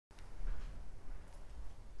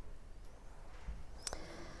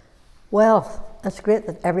Well, it's great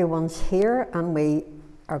that everyone's here, and we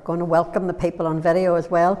are going to welcome the people on video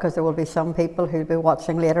as well, because there will be some people who'll be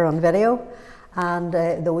watching later on video, and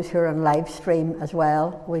those who are on live stream as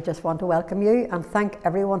well. We just want to welcome you and thank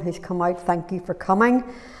everyone who's come out. Thank you for coming.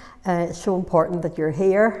 It's so important that you're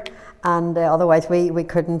here, and otherwise we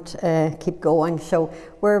couldn't keep going. So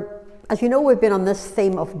as you know, we've been on this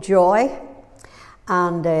theme of joy,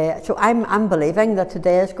 and so I'm believing that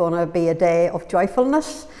today is going to be a day of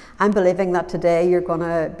joyfulness. I'm believing that today you're going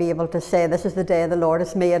to be able to say, this is the day the Lord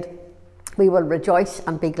has made. We will rejoice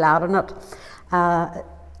and be glad in it.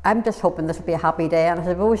 I'm just hoping this will be a happy day, and I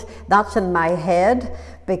suppose that's in my head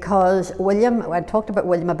because I talked about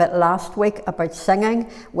William a bit last week about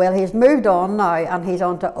singing. Well, he's moved on now, and he's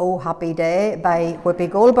on to Oh Happy Day by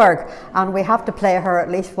Whoopi Goldberg, and we have to play her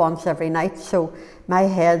at least once every night, so my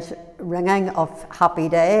head's ringing of Happy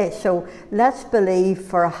Day. So let's believe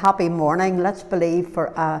for a happy morning. Let's believe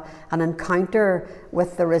for an encounter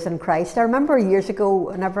with the risen Christ. I remember years ago,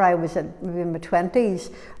 whenever I was maybe in my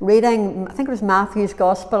 20s, reading, I think it was Matthew's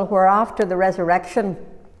Gospel, where after the resurrection,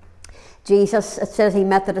 Jesus, it says he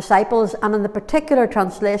met the disciples, and in the particular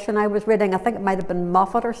translation I was reading, I think it might have been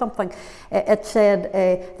Moffat or something, it said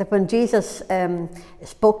that when Jesus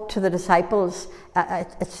spoke to the disciples,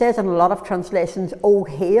 it says in a lot of translations, oh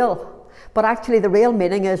hail, but actually the real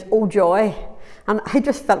meaning is oh joy. And I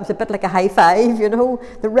just felt it was a bit like a high five, you know,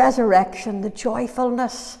 the resurrection, the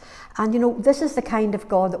joyfulness. And you know, this is the kind of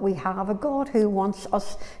God that we have, a God who wants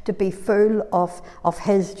us to be full of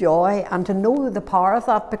his joy and to know the power of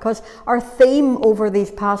that, because our theme over these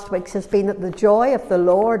past weeks has been that the joy of the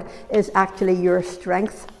Lord is actually your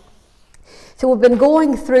strength. So we've been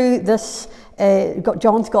going through this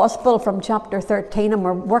John's Gospel from chapter 13, and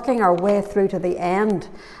we're working our way through to the end.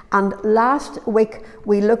 And last week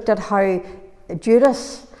we looked at how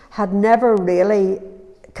Judas had never really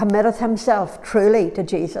committed himself truly to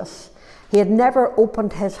Jesus. He had never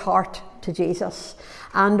opened his heart to Jesus.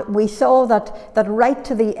 And we saw that right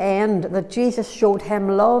to the end, that Jesus showed him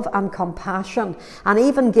love and compassion, and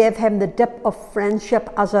even gave him the dip of friendship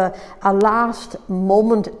as a last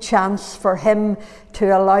moment chance for him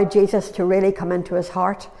to allow Jesus to really come into his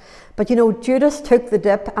heart. But you know, Judas took the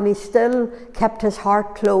dip, and he still kept his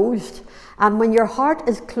heart closed. And when your heart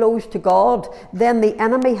is closed to God, then the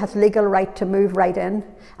enemy has legal right to move right in.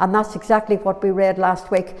 And that's exactly what we read last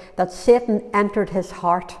week, that Satan entered his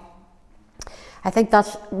heart. I think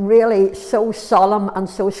that's really so solemn and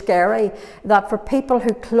so scary, that for people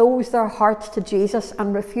who close their hearts to Jesus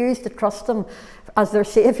and refuse to trust him as their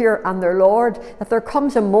Saviour and their Lord, that there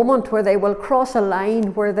comes a moment where they will cross a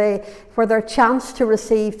line where their chance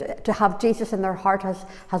to have Jesus in their heart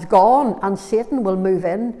has gone, and Satan will move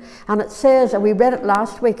in. And it says, and we read it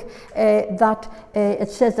last week, that it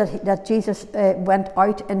says that Jesus went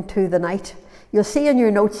out into the night. You'll see in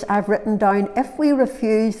your notes I've written down, if we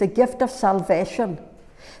refuse the gift of salvation,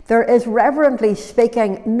 there is, reverently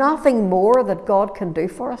speaking, nothing more that God can do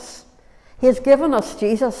for us. He has given us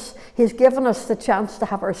Jesus. He's given us the chance to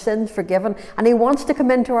have our sins forgiven, and he wants to come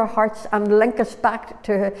into our hearts and link us back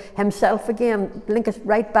to himself again, link us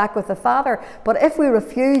right back with the Father. But if we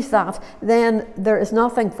refuse that, then there is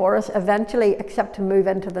nothing for us eventually except to move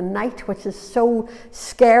into the night, which is so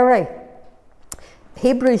scary.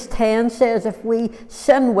 Hebrews 10 says if we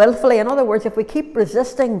sin willfully, in other words, if we keep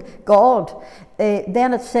resisting God,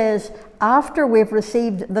 then it says after we've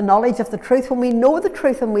received the knowledge of the truth, when we know the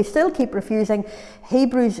truth and we still keep refusing,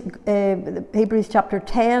 Hebrews chapter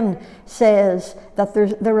 10 says that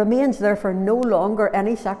there remains therefore no longer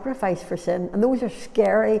any sacrifice for sin. And those are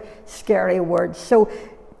scary, scary words. So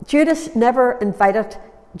Judas never invited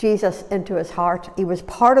Jesus into his heart. He was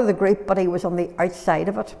part of the group, but he was on the outside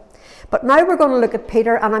of it. But now we're going to look at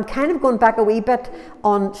Peter, and I'm kind of going back a wee bit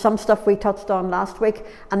on some stuff we touched on last week,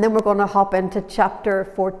 and then we're going to hop into chapter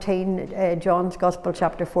 14, John's Gospel,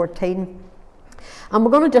 chapter 14. And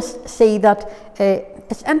we're going to just see that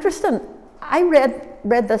it's interesting. I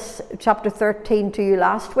read this chapter 13 to you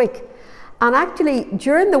last week, and actually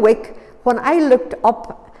during the week when I looked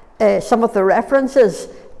up some of the references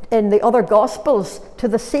in the other Gospels to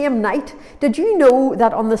the same night. Did you know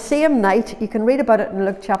that on the same night, you can read about it in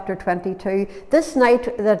Luke chapter 22, this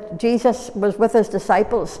night that Jesus was with his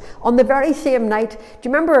disciples, on the very same night, do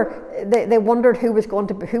you remember they wondered who was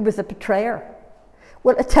the betrayer?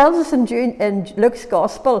 Well, it tells us in Luke's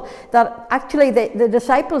Gospel that actually the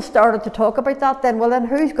disciples started to talk about that then. Well, then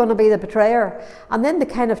who's going to be the betrayer? And then they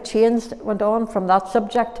kind of went on from that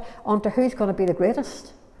subject onto who's going to be the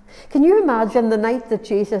greatest. Can you imagine the night that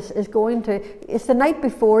Jesus is it's the night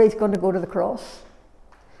before he's going to go to the cross.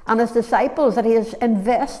 And his disciples that he has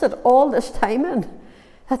invested all this time in,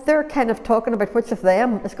 that they're kind of talking about which of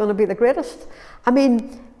them is going to be the greatest. I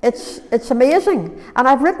mean, it's amazing. And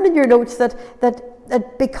I've written in your notes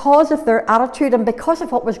that because of their attitude and because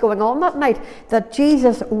of what was going on that night, that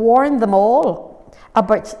Jesus warned them all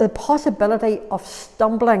about the possibility of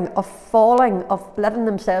stumbling, of falling, of letting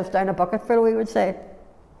themselves down a bucketful, we would say.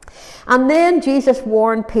 And then Jesus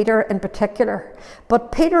warned Peter in particular,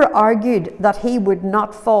 but Peter argued that he would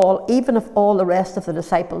not fall even if all the rest of the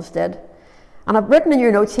disciples did. And I've written in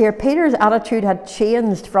your notes here, Peter's attitude had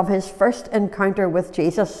changed from his first encounter with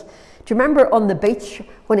Jesus. Do you remember on the beach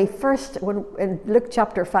when in Luke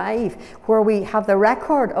chapter 5, where we have the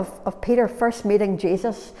record of Peter first meeting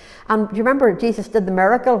Jesus? And do you remember Jesus did the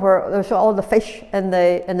miracle where there was all the fish in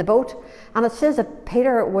the boat? And it says that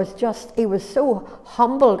Peter he was so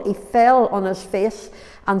humbled, he fell on his face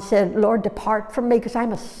and said, Lord, depart from me, because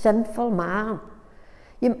I'm a sinful man.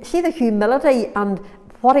 You see the humility and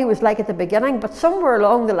what he was like at the beginning, but somewhere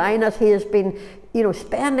along the line, as he has been,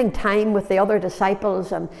 spending time with the other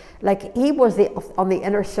disciples, and like he was on the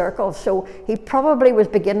inner circle, so he probably was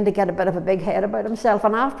beginning to get a bit of a big head about himself.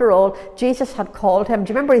 And after all, Jesus had called him.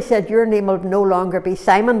 Do you remember he said, your name will no longer be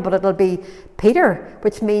Simon, but it'll be Peter,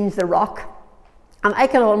 which means the rock. And I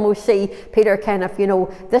can almost see Peter kind of,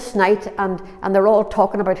 this night, and they're all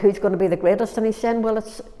talking about who's going to be the greatest, and he's saying, well,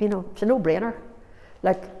 it's a no-brainer.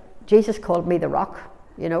 Like, Jesus called me the rock.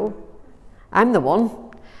 I'm the one.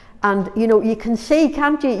 And you can see,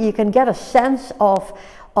 can't you, you can get a sense of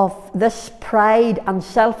this pride and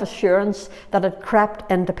self-assurance that had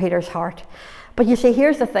crept into Peter's heart. But you see,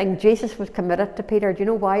 here's the thing, Jesus was committed to Peter. Do you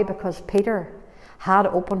know why? Because Peter had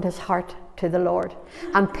opened his heart to the Lord,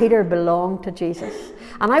 and Peter belonged to Jesus.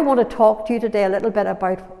 And I want to talk to you today a little bit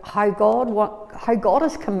about how God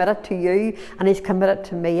is committed to you, and he's committed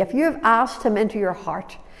to me. If you have asked him into your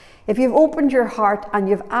heart, if you've opened your heart and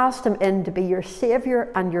you've asked him in to be your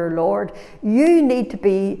Saviour and your Lord, you need to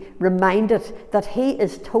be reminded that he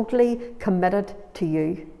is totally committed to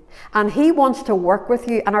you. And he wants to work with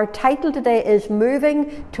you. And our title today is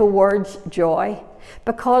Moving Towards Joy.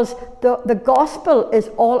 Because the gospel is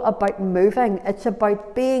all about moving. It's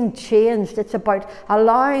about being changed. It's about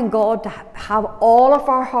allowing God to have all of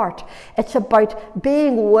our heart. It's about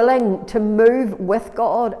being willing to move with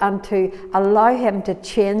God and to allow him to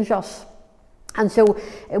change us. And so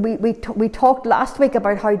we talked last week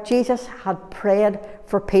about how Jesus had prayed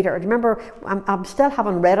for Peter. Do you remember? I'm still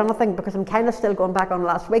haven't read anything because I'm kind of still going back on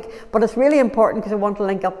last week, but it's really important because I want to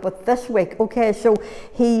link up with this week. Okay, so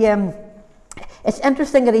it's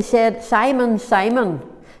interesting that he said, Simon, Simon,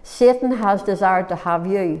 Satan has desired to have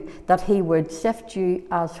you, that he would sift you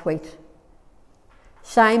as wheat.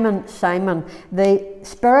 Simon, Simon. The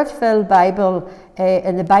Spirit-filled Bible,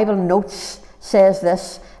 in the Bible notes, says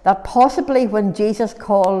this, that possibly when Jesus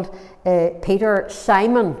called Peter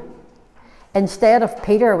Simon, instead of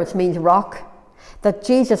Peter, which means rock, that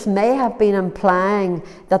Jesus may have been implying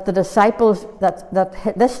that the disciples, that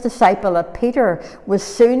this disciple, that Peter, was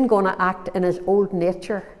soon going to act in his old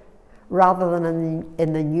nature rather than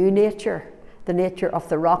in the new nature, the nature of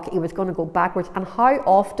the rock. He was going to go backwards. And how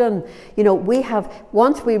often,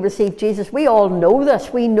 once we receive Jesus, we all know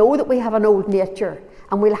this. We know that we have an old nature,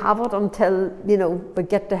 and we'll have it until, we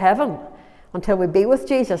get to heaven, until we be with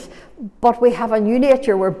Jesus. But we have a new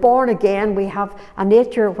nature. We're born again. We have a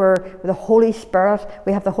nature where the Holy Spirit,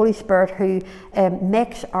 we have the Holy Spirit who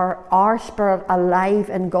makes our spirit alive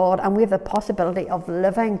in God, and we have the possibility of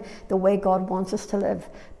living the way God wants us to live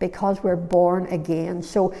because we're born again.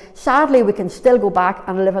 So sadly, we can still go back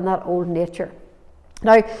and live in that old nature.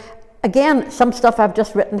 Now, again, some stuff I've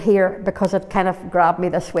just written here because it kind of grabbed me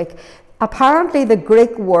this week. Apparently, the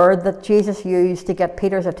Greek word that Jesus used to get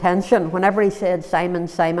Peter's attention, whenever he said, Simon,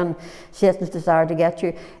 Simon, Satan's desire to get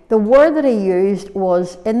you, the word that he used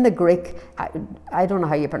was in the Greek, I don't know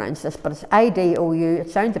how you pronounce this, but it's I-D-O-U.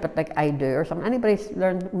 It sounds a bit like I do or something. Anybody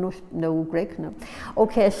learn no Greek? No.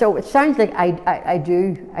 Okay, so it sounds like I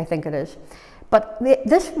do, I think it is. But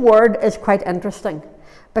this word is quite interesting,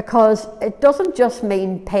 because it doesn't just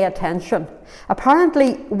mean pay attention.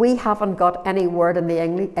 Apparently, we haven't got any word in the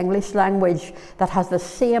English language that has the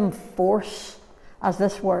same force as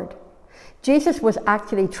this word. Jesus was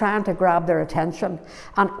actually trying to grab their attention.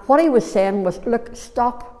 And what he was saying was, look,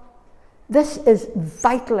 stop. This is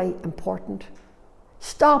vitally important.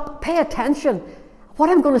 Stop, pay attention. What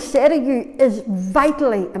I'm going to say to you is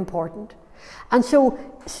vitally important. And so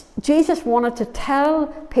Jesus wanted to tell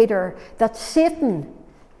Peter that Satan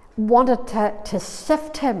wanted to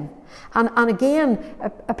sift him. And again,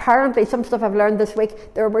 apparently, some stuff I've learned this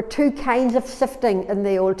week, there were two kinds of sifting in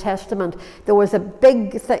the Old Testament. There was a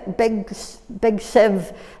big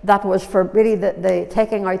sieve that was for really the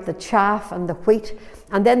taking out the chaff and the wheat.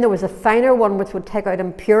 And then there was a finer one which would take out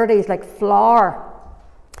impurities like flour.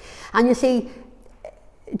 And you see,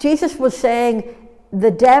 Jesus was saying,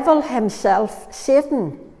 the devil himself,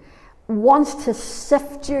 Satan, wants to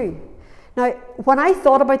sift you. Now, when I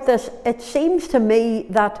thought about this, it seems to me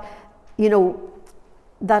that, you know,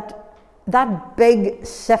 that big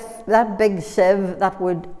sieve that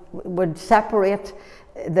would separate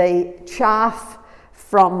the chaff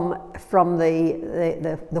from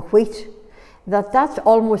the wheat, that's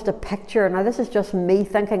almost a picture. Now, this is just me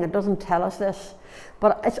thinking, it doesn't tell us this,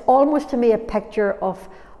 but it's almost to me a picture of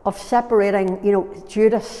separating, you know,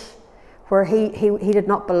 Judas, where he did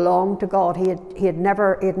not belong to God. He had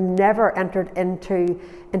never entered into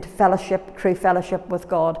fellowship, true fellowship with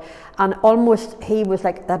God. And almost he was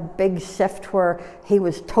like that big sift where he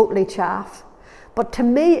was totally chaff. But to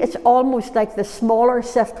me, it's almost like the smaller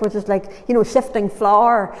sift, which is like, you know, sifting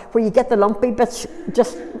flour, where you get the lumpy bits,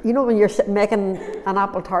 just, you know, when you're making an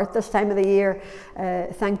apple tart this time of the year.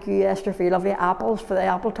 Thank you, Esther, for your lovely apples, for the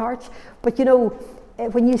apple tarts. But, you know,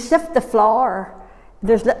 when you sift the flour,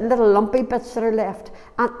 there's little lumpy bits that are left.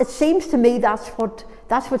 And it seems to me that's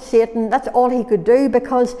what Satan, that's all he could do,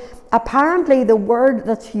 because apparently the word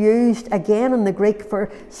that's used again in the Greek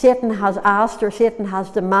for Satan has asked or Satan has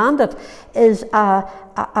demanded is a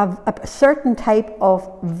certain type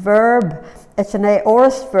of verb. It's an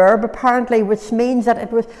aorist verb apparently, which means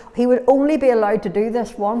that he would only be allowed to do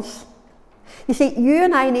this once. You see, you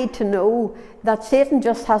and I need to know that Satan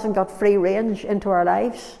just hasn't got free range into our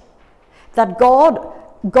lives. That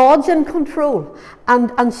God's in control,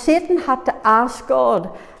 and Satan had to ask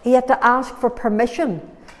God. He had to ask for permission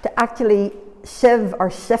to actually sieve or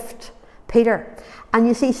sift Peter. And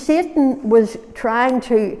you see, Satan was trying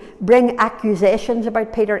to bring accusations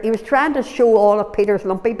about Peter. He was trying to show all of Peter's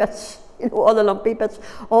lumpy bits, you know, all the lumpy bits,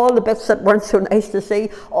 all the bits that weren't so nice to see,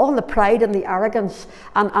 all the pride and the arrogance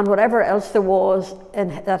and whatever else there was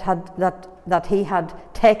that he had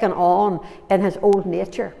taken on in his old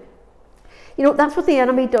nature. You know, that's what the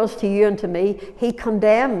enemy does to you and to me. He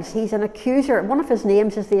condemns. He's an accuser. One of his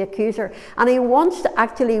names is the accuser. And he wants to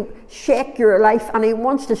actually shake your life, and he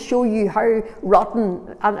wants to show you how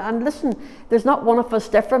rotten. And listen, there's not one of us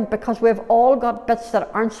different, because we've all got bits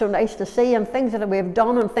that aren't so nice to see, and things that we've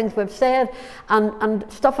done and things we've said and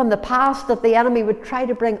stuff in the past that the enemy would try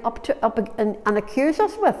to bring up and accuse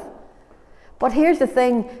us with. But here's the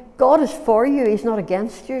thing. God is for you. He's not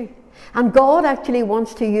against you. And God actually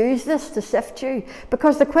wants to use this to sift you.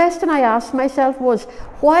 Because the question I asked myself was,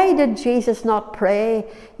 why did Jesus not pray,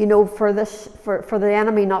 you know, for the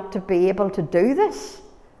enemy not to be able to do this?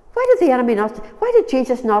 Why did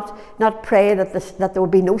Jesus not pray that there would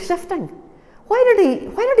be no sifting? Why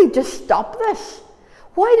did he just stop this?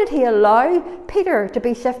 Why did he allow Peter to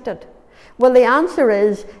be sifted? Well, the answer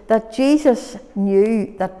is that Jesus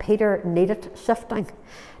knew that Peter needed sifting.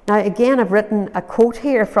 Now, again, I've written a quote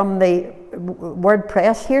here from the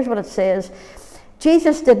WordPress. Here's what it says.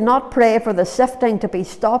 Jesus did not pray for the sifting to be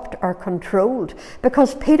stopped or controlled,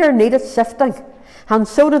 because Peter needed sifting, and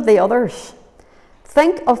so did the others.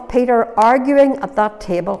 Think of Peter arguing at that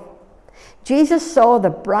table. Jesus saw the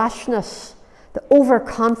brashness, the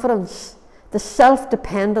overconfidence, the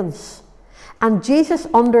self-dependence. And Jesus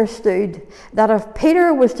understood that if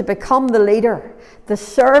Peter was to become the leader, the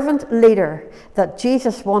servant leader that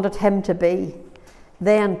Jesus wanted him to be,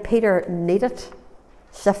 then Peter needed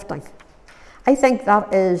sifting. I think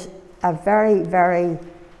that is a very, very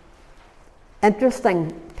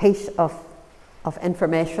interesting piece of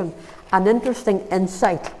information, an interesting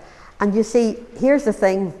insight. And you see, here's the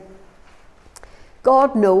thing.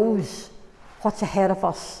 God knows what's ahead of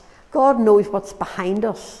us. God knows what's behind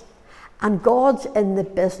us. And God's in the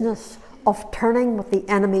business of turning what the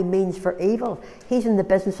enemy means for evil. He's in the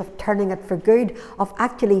business of turning it for good, of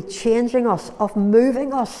actually changing us, of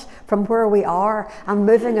moving us from where we are and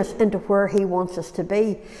moving us into where he wants us to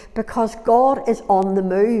be. Because God is on the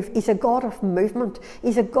move. He's a God of movement.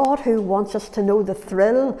 He's a God who wants us to know the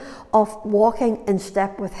thrill of walking in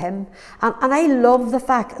step with him. And I love the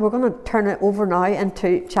fact, we're going to turn it over now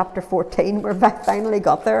into chapter 14. We're finally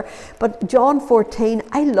got there. But John 14,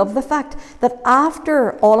 I love the fact that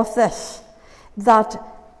after all of this,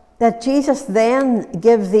 that Jesus then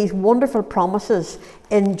gives these wonderful promises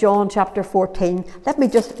in John chapter 14. Let me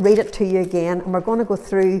just read it to you again, and we're going to go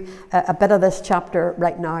through a bit of this chapter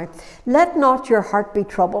right now. Let not your heart be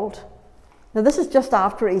troubled. Now this is just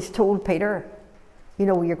after he's told Peter, you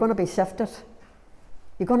know, you're going to be sifted.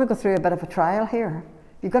 You're going to go through a bit of a trial here.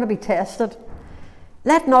 You're going to be tested.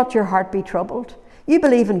 Let not your heart be troubled. You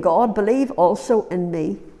believe in God, believe also in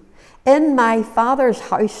me. In my Father's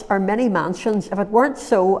house are many mansions. If it weren't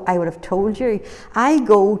so, I would have told you. I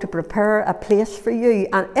go to prepare a place for you.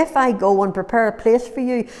 And if I go and prepare a place for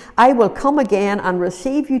you, I will come again and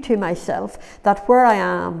receive you to myself, that where I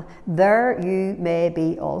am, there you may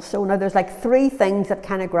be also. Now there's like three things that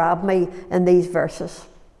kind of grab me in these verses.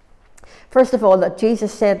 First of all, that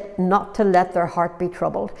Jesus said not to let their heart be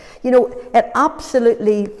troubled. You know, it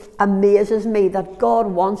absolutely amazes me that God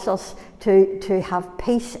wants us to have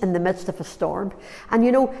peace in the midst of a storm. And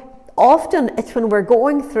you know, often it's when we're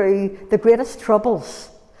going through the greatest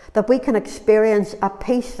troubles that we can experience a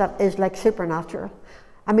peace that is like supernatural.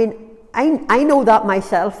 I mean, I know that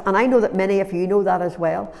myself, and I know that many of you know that as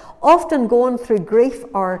well. Often going through grief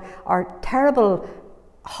or terrible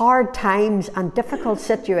hard times and difficult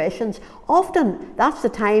situations, often that's the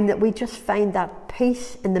time that we just find that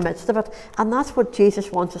peace in the midst of it. And that's what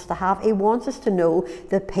Jesus wants us to have. He wants us to know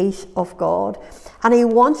the peace of God, and he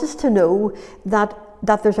wants us to know that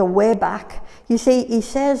there's a way back. You see, he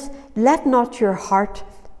says, let not your heart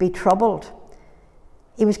be troubled.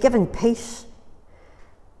 He was giving peace,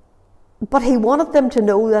 but he wanted them to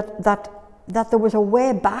know that there was a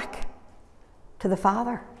way back to the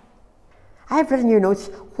Father. I've written your notes,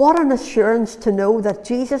 what an assurance to know that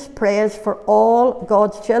Jesus prays for all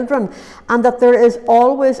God's children, and that there is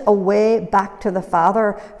always a way back to the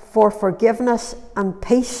Father for forgiveness and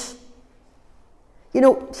peace. You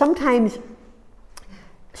know, sometimes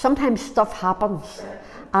stuff happens,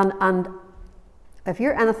 and if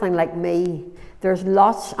you're anything like me, there's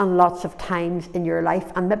lots and lots of times in your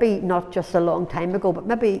life, and maybe not just a long time ago, but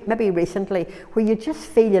maybe recently, where you just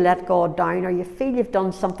feel you let God down, or you feel you've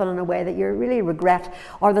done something in a way that you really regret,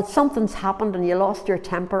 or that something's happened and you lost your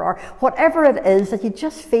temper, or whatever it is that you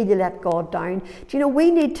just feel you let God down. Do you know, we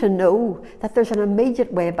need to know that there's an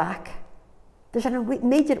immediate way back. There's an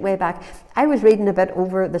immediate way back. I was reading a bit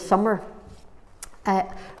over the summer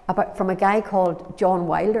from a guy called John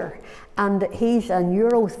Wilder, and he's a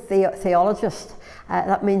neurotheologist.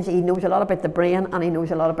 That means he knows a lot about the brain, and he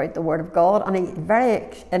knows a lot about the Word of God, and he's a very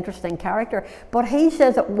interesting character. But he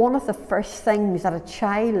says that one of the first things that a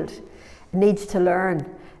child needs to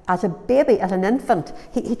learn as a baby, as an infant,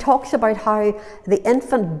 he talks about how the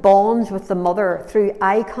infant bonds with the mother through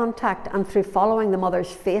eye contact and through following the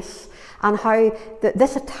mother's face, and how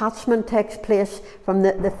this attachment takes place from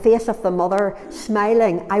the face of the mother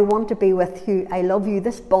smiling, I want to be with you, I love you.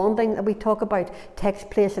 This bonding that we talk about takes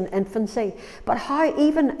place in infancy. But how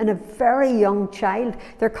even in a very young child,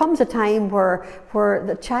 there comes a time where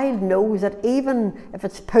the child knows that even if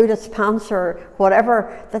it's pooped its pants or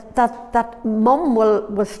whatever, that mum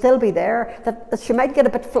will still be there, that she might get a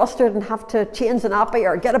bit flustered and have to change the nappy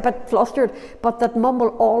or get a bit flustered, but that mum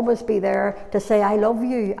will always be there to say, I love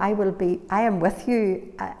you, I am with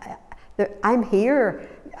you, I'm here,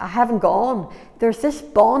 I haven't gone. There's this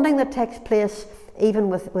bonding that takes place even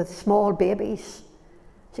with small babies.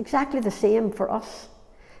 It's exactly the same for us.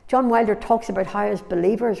 John Wilder talks about how as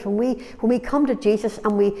believers, when we come to Jesus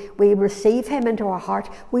and we receive him into our heart,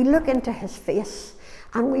 we look into his face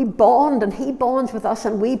and we bond, and he bonds with us,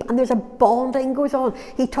 and there's a bonding goes on.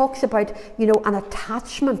 He talks about, you know, an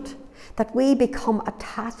attachment, that we become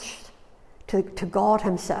attached to God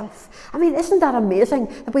himself. I mean, isn't that amazing?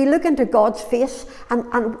 That we look into God's face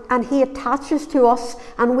and he attaches to us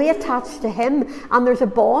and we attach to him, and there's a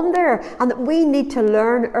bond there, and that we need to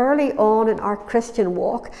learn early on in our Christian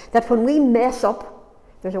walk that when we mess up,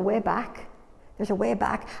 there's a way back. There's a way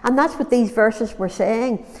back. And that's what these verses were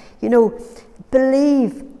saying. You know,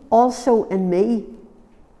 believe also in me.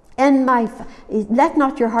 Let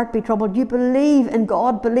not your heart be troubled. You believe in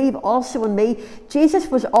God, believe also in me. Jesus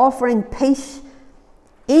was offering peace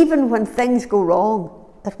even when things go wrong,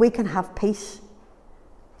 that we can have peace.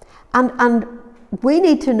 And we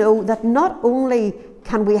need to know that not only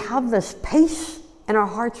can we have this peace in our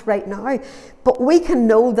hearts right now, but we can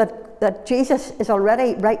know that Jesus is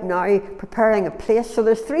already right now preparing a place. So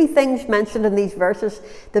there's three things mentioned in these verses: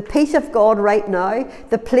 the peace of God right now,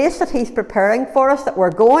 the place that he's preparing for us that we're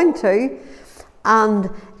going to, and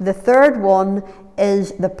the third one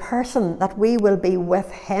is the person that we will be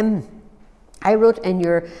with him. I wrote in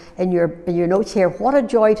your notes here, what a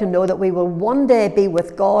joy to know that we will one day be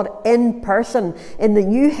with God in person in the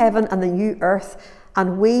new heaven and the new earth,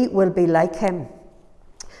 and we will be like him.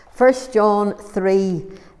 1 John 3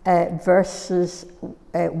 verses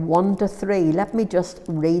 1 to 3. Let me just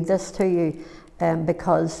read this to you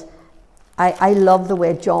because I love the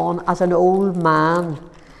way John, as an old man,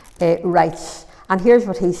 writes. And here's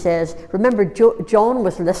what he says. Remember, John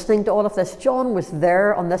was listening to all of this. John was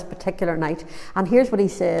there on this particular night. And here's what he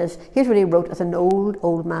says. Here's what he wrote as an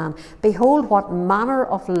old man. Behold, what manner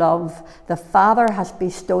of love the Father has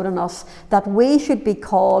bestowed on us, that we should be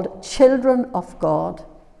called children of God.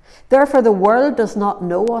 Therefore the world does not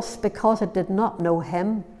know us, because it did not know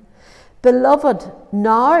him. Beloved,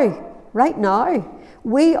 now, right now,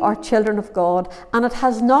 we are children of God, and it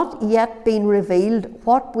has not yet been revealed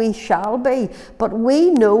what we shall be. But we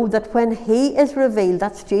know that when he is revealed,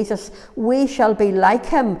 that's Jesus, we shall be like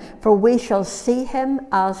him, for we shall see him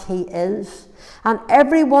as he is. And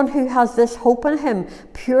everyone who has this hope in him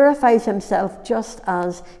purifies himself just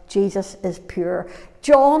as Jesus is pure.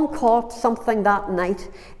 John caught something that night,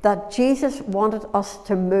 that Jesus wanted us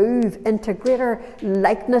to move into greater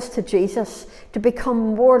likeness to Jesus, to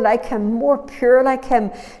become more like him, more pure like him,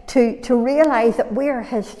 to realize that we are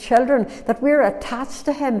his children, that we're attached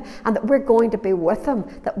to him, and that we're going to be with him,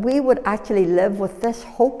 that we would actually live with this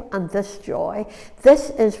hope and this joy. This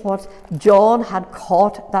is what John had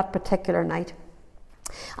caught that particular night.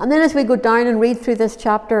 And then as we go down and read through this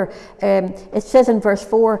chapter, it says in verse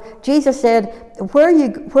 4, Jesus said,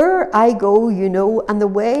 where I go, you know, and the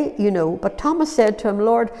way you know. But Thomas said to him,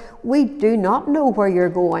 Lord, we do not know where you're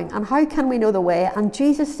going, and how can we know the way? And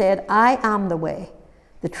Jesus said, I am the way,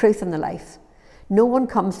 the truth, and the life. No one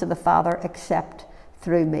comes to the Father except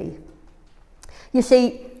through me. You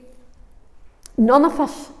see, none of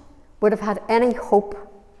us would have had any hope,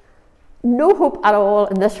 no hope at all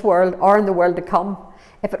in this world or in the world to come,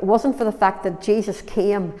 if it wasn't for the fact that Jesus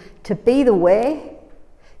came to be the way,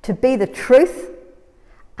 to be the truth,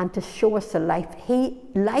 and to show us the life.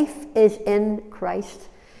 Life is in Christ.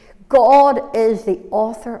 God is the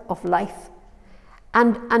author of life.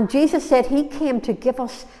 And Jesus said he came to give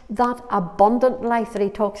us that abundant life that he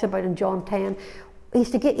talks about in John 10. He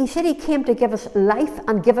said he came to give us life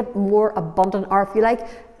and give it more abundant, or if you like,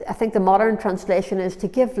 I think the modern translation is to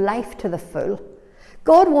give life to the full.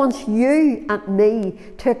 God wants you and me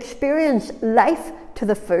to experience life to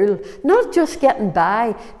the full, not just getting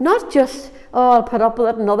by, not just, oh, I'll put up with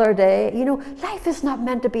it another day. You know, life is not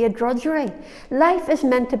meant to be a drudgery. Life is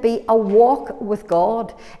meant to be a walk with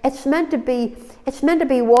God. It's meant to be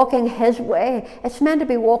walking his way. It's meant to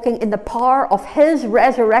be walking in the power of his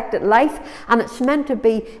resurrected life, and it's meant to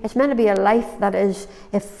be a life that is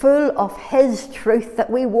full of his truth, that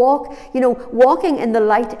we walk, you know, walking in the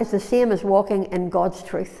light is the same as walking in God's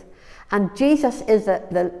truth. And Jesus is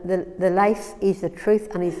the life, he's the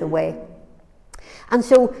truth, and he's the way. And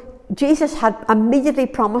so Jesus had immediately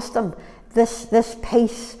promised them this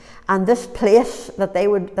peace and this place that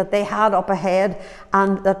they had up ahead,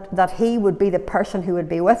 and that he would be the person who would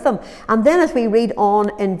be with them. And then as we read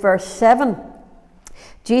on in verse 7,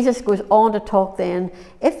 Jesus goes on to talk then,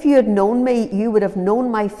 if you had known me, you would have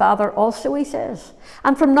known my Father also, he says.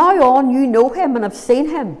 And from now on you know him and have seen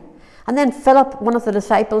him. And then Philip, one of the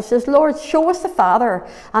disciples, says, Lord, show us the Father,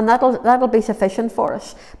 and that'll be sufficient for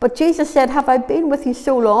us. But Jesus said, have I been with you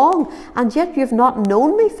so long, and yet you've not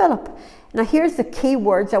known me, Philip? Now here's the key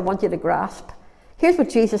words I want you to grasp. Here's what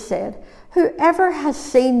Jesus said. Whoever has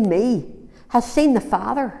seen me has seen the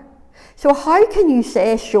Father. So how can you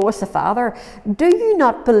say, show us the Father? Do you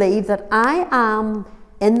not believe that I am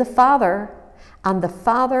in the Father, and the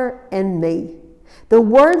Father in me? The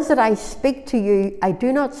words that I speak to you, I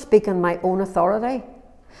do not speak on my own authority,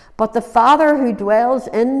 but the Father who dwells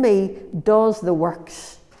in me does the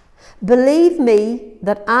works. Believe me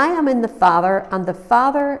that I am in the Father, and the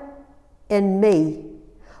Father in me,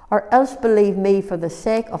 or else believe me for the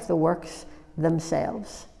sake of the works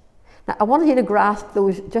themselves. Now I wanted you to grasp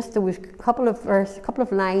those couple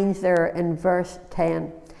of lines there in verse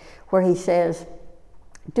 10, where he says,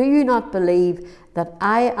 do you not believe that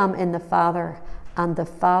I am in the Father, and the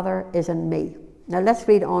Father is in me? Now let's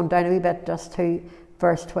read on down a wee bit just to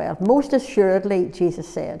verse 12. Most assuredly, Jesus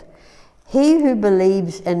said, he who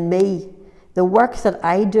believes in me, the works that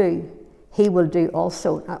I do, he will do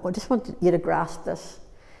also. Now, I just want you to grasp this.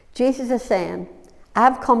 Jesus is saying,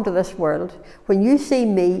 I've come to this world. When you see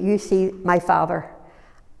me, you see my Father.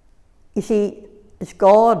 You see, it's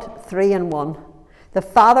God, 3 in 1. The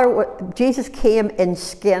Father, Jesus came in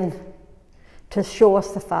skin to show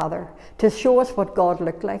us the Father, to show us what God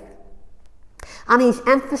looked like. And he's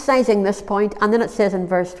emphasizing this point, and then it says in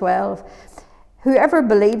verse 12, whoever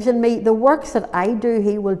believes in me, the works that I do,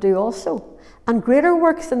 he will do also. And greater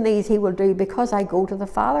works than these he will do, because I go to the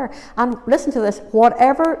Father. And listen to this,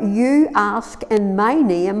 whatever you ask in my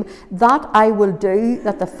name, that I will do,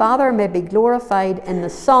 that the Father may be glorified in the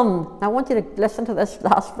Son. Now I want you to listen to this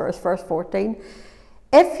last verse, verse 14.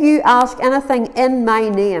 If you ask anything in my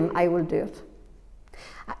name, I will do it.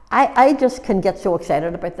 I just can get so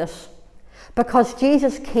excited about this. Because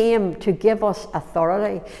Jesus came to give us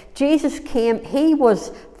authority. Jesus came, he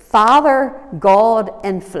was Father God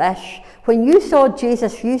in flesh. When you saw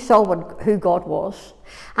Jesus, you saw who God was.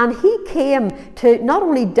 And he came to not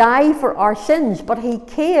only die for our sins, but he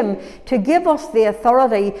came to give us the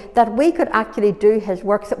authority that we could actually do his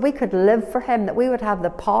works, that we could live for him, that we would have the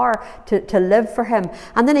power to live for him.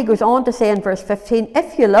 And then he goes on to say in verse 15,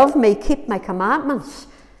 if you love me, keep my commandments.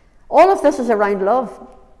 All of this is around love.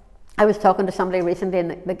 I was talking to somebody recently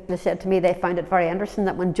and they said to me they found it very interesting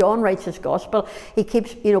that when John writes his gospel, he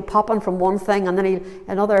keeps, popping from one thing and then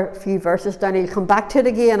another few verses down, he'll come back to it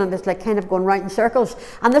again, and it's like kind of going round in circles.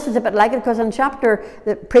 And this is a bit like it, because in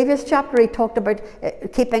the previous chapter, he talked about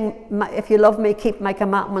if you love me, keep my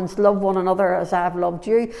commandments, love one another as I have loved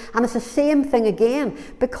you. And it's the same thing again,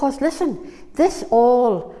 because listen, this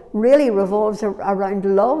all really revolves around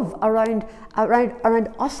love, around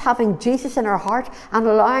us having Jesus in our heart and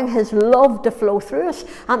allowing his love to flow through us.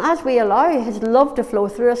 And as we allow his love to flow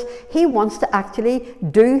through us, he wants to actually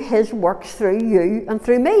do his works through you and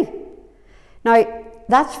through me. Now,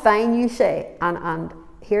 that's fine, you say, and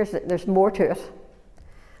there's more to it,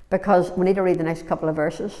 because we need to read the next couple of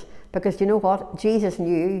verses, because you know what? Jesus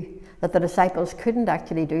knew that the disciples couldn't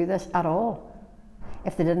actually do this at all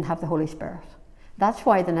if they didn't have the Holy Spirit. That's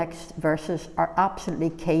why the next verses are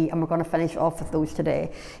absolutely key, and we're going to finish off with those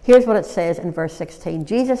today. Here's what it says in verse 16.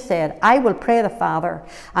 Jesus said, I will pray the Father,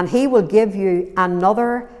 and he will give you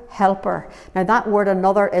another helper. Now that word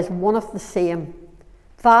another is one of the same.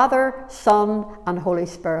 Father, Son, and Holy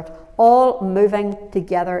Spirit, all moving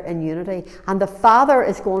together in unity. And the Father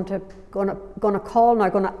is going to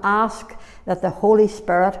ask that the Holy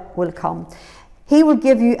Spirit will come. He will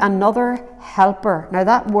give you another helper. Now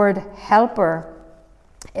that word helper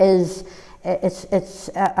is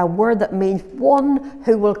a word that means one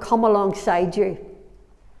who will come alongside you.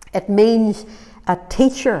 It means a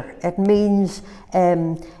teacher. It means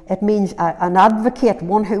an advocate,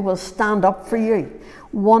 one who will stand up for you,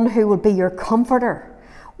 one who will be your comforter,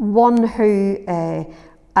 one who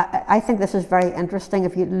I think this is very interesting.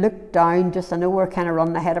 If you look down, I know we're kind of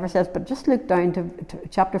running ahead of ourselves, but just look down to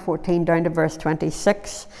chapter 14, down to verse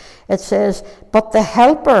 26. It says, but the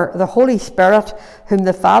Helper, the Holy Spirit, whom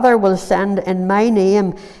the Father will send in my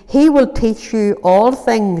name, he will teach you all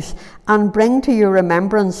things and bring to your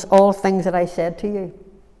remembrance all things that I said to you.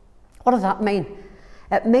 What does that mean?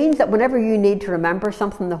 It means that whenever you need to remember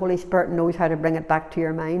something, the Holy Spirit knows how to bring it back to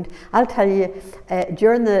your mind. I'll tell you,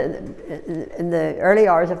 in the early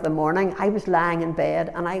hours of the morning, I was lying in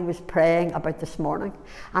bed and I was praying about this morning.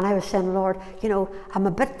 And I was saying, Lord, I'm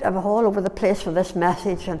a bit of all over the place for this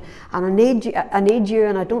message, and I need you,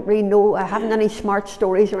 and I don't really know, I haven't any smart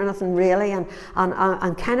stories or anything really, and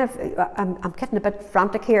I'm getting a bit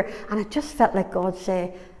frantic here. And it just felt like God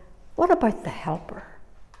say, what about the Helper?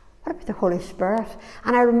 What about the Holy Spirit?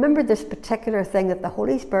 And I remember this particular thing, that the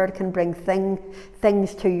Holy Spirit can bring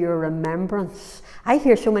things to your remembrance. I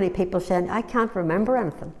hear so many people saying, I can't remember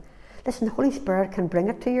anything. Listen, the Holy Spirit can bring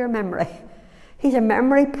it to your memory. He's a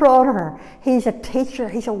memory prodder. He's a teacher.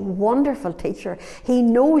 He's a wonderful teacher. He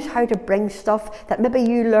knows how to bring stuff that maybe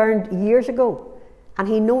you learned years ago. And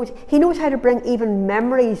he knows how to bring even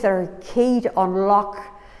memories that are key to unlock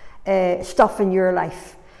stuff in your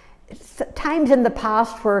life. Times in the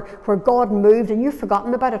past where God moved and you've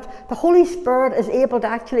forgotten about it. The Holy Spirit is able to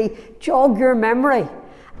actually jog your memory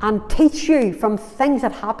and teach you from things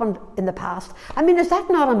that happened in the past. I mean, is that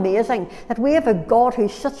not amazing that we have a God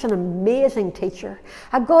who's such an amazing teacher?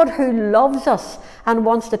 A God who loves us and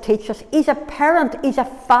wants to teach us. He's a parent. He's a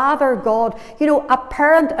father God. A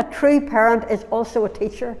parent, a true parent, is also a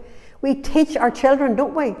teacher. We teach our children,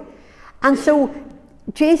 don't we? And so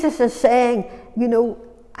Jesus is saying,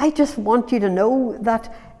 I just want you to know that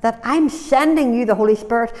I'm sending you the Holy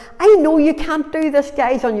Spirit. I know you can't do this,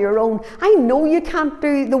 guys, on your own. I know you can't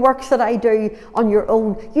do the works that I do on your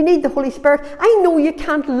own. You need the Holy Spirit. I know you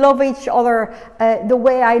can't love each other the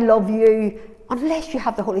way I love you unless you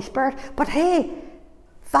have the Holy Spirit. But hey,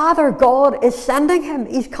 Father God is sending him.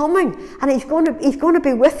 He's coming, and he's going to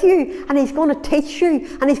be with you, and he's going to teach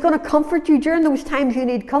you, and he's going to comfort you during those times you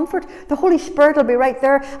need comfort. The Holy Spirit will be right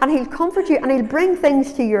there, and he'll comfort you, and he'll bring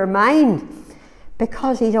things to your mind,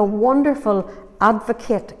 because he's a wonderful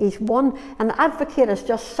advocate. An advocate is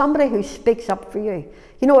just somebody who speaks up for you.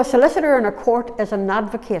 A solicitor in a court is an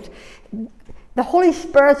advocate. The Holy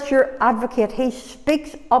Spirit's your advocate. He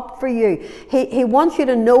speaks up for you. He wants you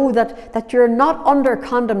to know that you're not under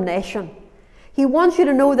condemnation. He wants you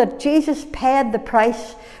to know that Jesus paid the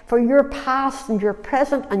price for your past and your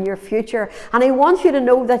present and your future. And he wants you to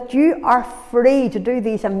know that you are free to do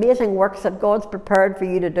these amazing works that God's prepared for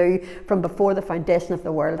you to do from before the foundation of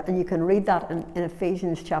the world. And you can read that in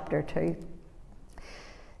Ephesians chapter 2.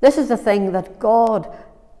 This is the thing that God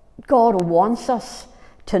wants us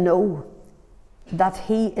to know, that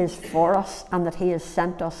he is for us and that he has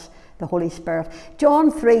sent us the Holy Spirit. John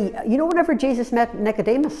 3, you know, whenever Jesus met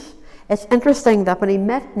Nicodemus, it's interesting that when he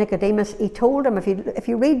met Nicodemus, he told him, if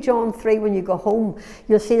you read John 3 when you go home,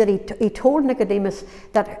 you'll see that he told Nicodemus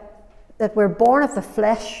that we're born of the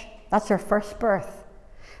flesh, that's our first birth.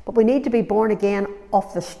 But we need to be born again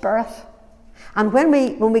of the Spirit. And when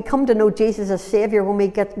we come to know Jesus as Saviour, when we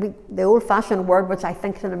get the old-fashioned word, which I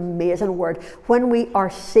think is an amazing word, when we are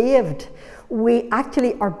saved, we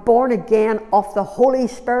actually are born again of the Holy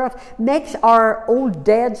Spirit, makes our old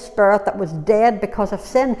dead spirit that was dead because of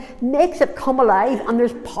sin, makes it come alive, and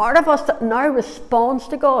there's part of us that now responds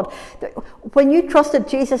to God. When you trusted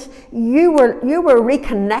Jesus, you were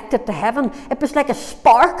reconnected to heaven. It was like a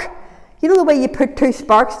spark. You know the way you put two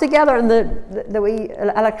sparks together and the wee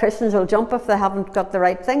electricians will jump if they haven't got the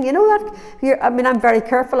right thing? You know that? I'm very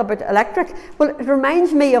careful about electric. Well, it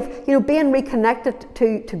reminds me of, being reconnected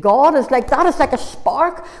to God is like that. Is like a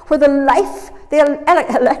spark where the life, the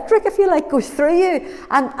electric, if you like, goes through you,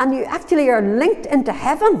 and you actually are linked into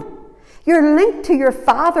heaven. You're linked to your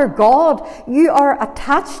Father God. You are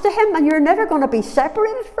attached to him, and you're never going to be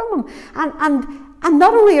separated from him. And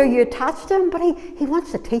not only are you attached to him, but he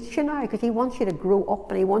wants to teach you now, because he wants you to grow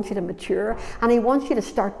up and he wants you to mature and he wants you to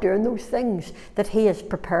start doing those things that he has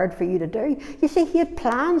prepared for you to do. You see, he had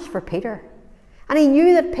plans for Peter. And he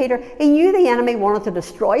knew the enemy wanted to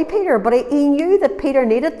destroy Peter, but he knew that Peter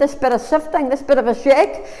needed this bit of sifting, this bit of a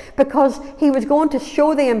shake, because he was going to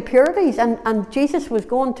show the impurities, and Jesus was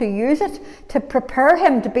going to use it to prepare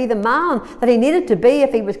him to be the man that he needed to be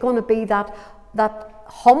if he was going to be that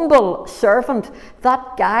humble servant,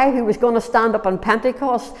 that guy who was going to stand up on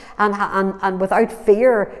Pentecost and without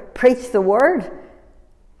fear preach the word.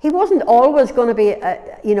 He wasn't always going to be,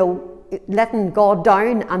 letting God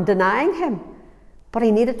down and denying him, but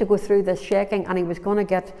he needed to go through this shaking, and he was going to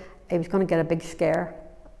get a big scare.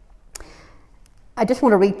 I just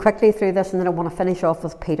want to read quickly through this, and then I want to finish off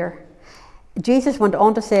with Peter. Jesus went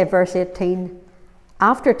on to say, verse 18.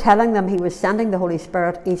 After telling them he was sending the Holy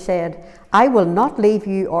Spirit, he said, I will not leave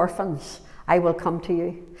you orphans, I will come to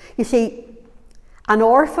you. You see, an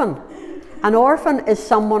orphan is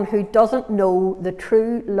someone who doesn't know the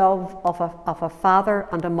true love of a father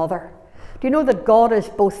and a mother. Do you know that God is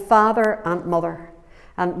both father and mother?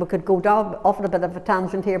 And we could go down off on a bit of a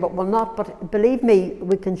tangent here, but we'll not. But believe me,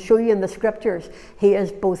 we can show you in the scriptures, he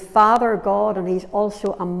is both Father God and he's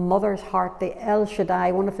also a mother's heart. The El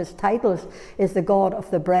Shaddai, one of his titles, is the God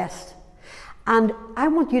of the breast. And I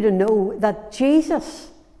want you to know that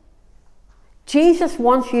Jesus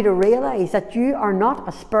wants you to realize that you are not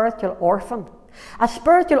a spiritual orphan. A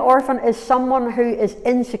spiritual orphan is someone who is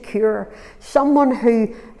insecure, someone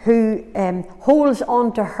who holds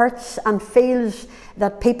on to hurts and feels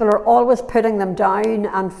that people are always putting them down,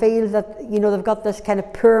 and feels that they've got this kind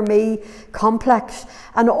of poor me complex.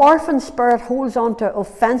 An orphan spirit holds on to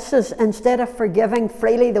offences instead of forgiving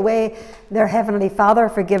freely the way their Heavenly Father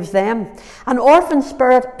forgives them. An orphan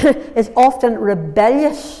spirit is often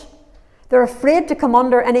rebellious. They're afraid to come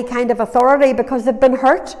under any kind of authority because they've been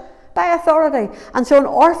hurt by authority. And so an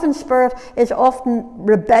orphan spirit is often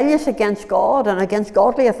rebellious against God and against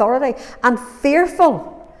godly authority, and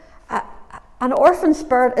fearful. An orphan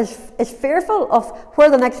spirit is fearful of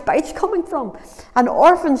where the next bite's coming from. An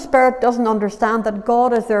orphan spirit doesn't understand that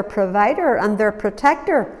God is their provider and their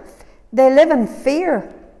protector. They live in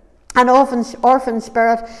fear. An orphan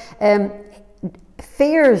spirit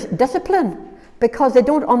fears discipline, because they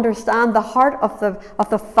don't understand the heart of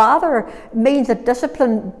the Father means that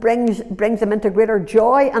discipline brings them into greater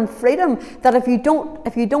joy and freedom. That if you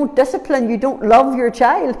don't discipline, you don't love your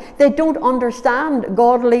child. They don't understand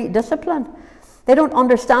godly discipline. They don't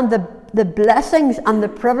understand the blessings and the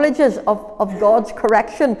privileges of God's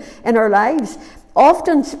correction in our lives.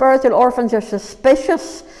 Often spiritual orphans are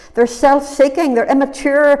suspicious, they're self-seeking, they're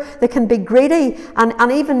immature, they can be greedy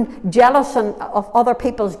and even jealous of other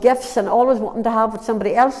people's gifts, and always wanting to have what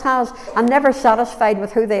somebody else has, and never satisfied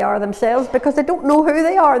with who they are themselves, because they don't know who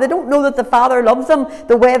they are. They don't know that the Father loves them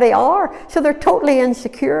the way they are, so they're totally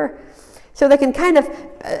insecure. So they can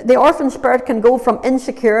the orphan spirit can go from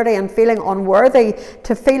insecurity and feeling unworthy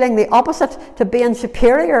to feeling the opposite, to being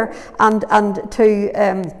superior and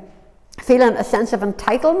to feeling a sense of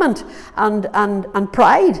entitlement and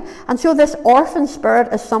pride. And so this orphan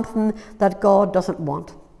spirit is something that God doesn't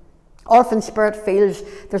want. Orphan spirit feels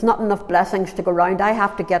there's not enough blessings to go around. I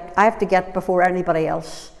have to get before anybody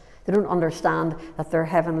else. They don't understand that their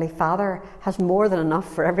Heavenly Father has more than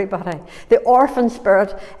enough for everybody. The orphan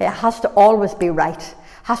spirit has to always be right,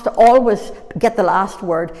 has to always get the last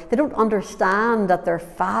word. They don't understand that their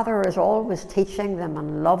Father is always teaching them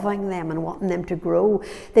and loving them and wanting them to grow.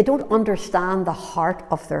 They don't understand the heart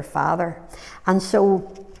of their Father. And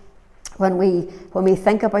so when we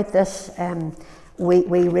think about this,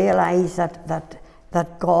 we realise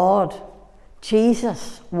that God,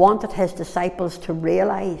 Jesus, wanted his disciples to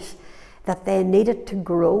realise that they needed to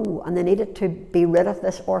grow and they needed to be rid of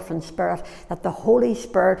this orphan spirit, that the Holy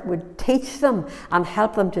Spirit would teach them and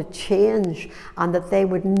help them to change, and that they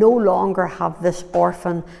would no longer have this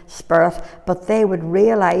orphan spirit, but they would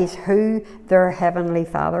realise who their Heavenly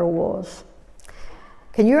Father was.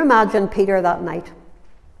 Can you imagine Peter that night?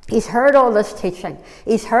 He's heard all this teaching,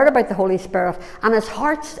 he's heard about the Holy Spirit, and his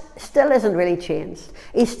heart still isn't really changed.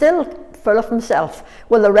 He's still full of himself.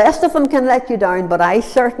 Well, the rest of them can let you down, but I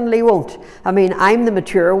certainly won't. I mean, I'm the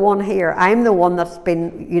mature one here. I'm the one that's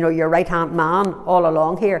been, your right-hand man all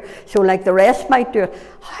along here. So like the rest might do it.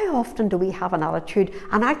 How often do we have an attitude?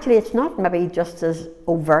 And actually it's not maybe just as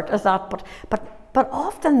overt as that, but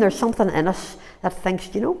often there's something in us that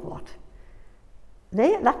thinks, you know what?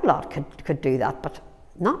 That lot could do that, but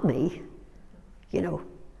not me.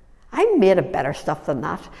 I'm made of better stuff than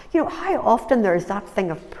that. How often there's that thing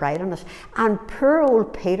of pride in us. And poor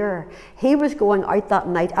old Peter, he was going out that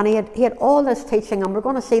night and he had all this teaching, and we're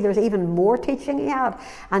going to see there's even more teaching he had.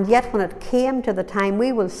 And yet when it came to the time,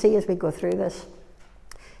 we will see as we go through this,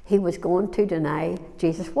 he was going to deny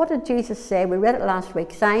Jesus. What did Jesus say? We read it last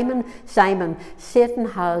week. Simon, Simon, Satan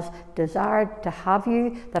has desired to have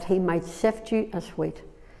you that he might sift you as wheat.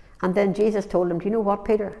 And then Jesus told him, do you know what,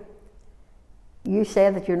 Peter? You say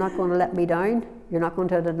that you're not going to let me down. You're not going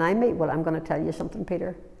to deny me. Well, I'm going to tell you something,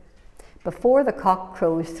 Peter. Before the cock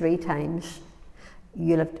crows 3 times,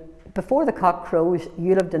 you'll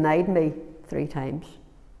have denied me 3 times.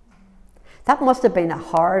 That must have been a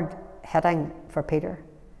hard hitting for Peter.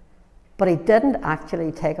 But he didn't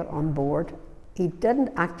actually take it on board. He didn't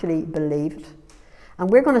actually believe it. And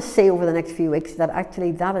we're going to see over the next few weeks that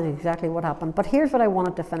actually that is exactly what happened. But here's what I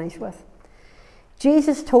wanted to finish with.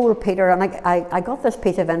 Jesus told Peter, and I got this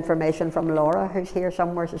piece of information from Laura, who's here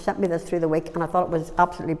somewhere. She sent me this through the week, and I thought it was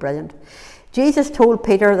absolutely brilliant. Jesus told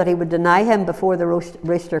Peter that he would deny him before the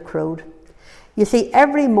rooster crowed. You see,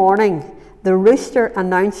 every morning the rooster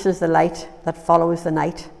announces the light that follows the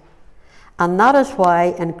night. And that is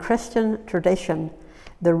why in Christian tradition,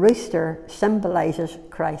 the rooster symbolises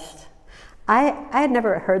Christ. I had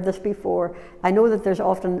never heard this before. I know that there's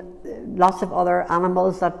often lots of other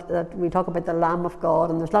animals that we talk about, the Lamb of God,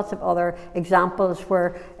 and there's lots of other examples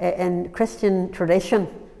where in Christian tradition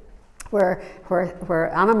where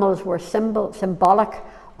animals were symbolic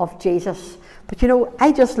of Jesus. But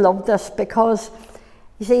I just love this because,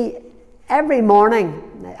 you see, every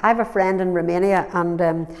morning, I have a friend in Romania,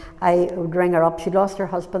 and I would ring her up. She lost her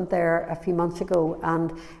husband there a few months ago,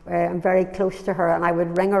 and I'm very close to her, and I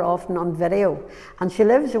would ring her often on video. And she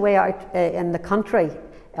lives away out in the country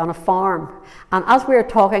on a farm. And as we were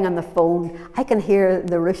talking on the phone, I can hear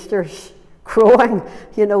the roosters crowing.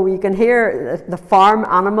 You can hear the farm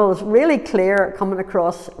animals really clear coming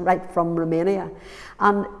across right from Romania.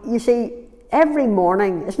 And you see, every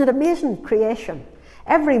morning, isn't it amazing creation?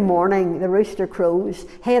 Every morning the rooster crows,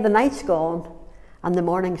 hey, the night's gone and the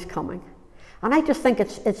morning's coming. And I just think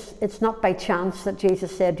it's not by chance that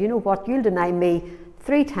Jesus said, you know what, you'll deny me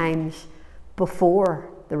 3 times before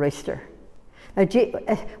the rooster. Now,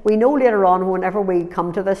 we know later on, whenever we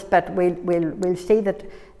come to this bit, we'll see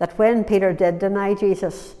that when Peter did deny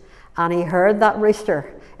Jesus and he heard that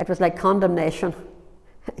rooster, it was like condemnation.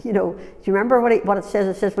 Do you remember what it says?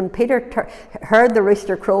 It says when Peter heard the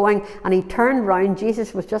rooster crowing and he turned round,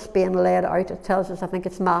 Jesus was just being led out. It tells us, I think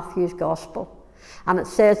it's Matthew's Gospel. And it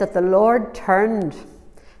says that the Lord turned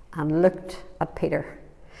and looked at Peter.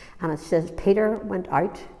 And it says Peter went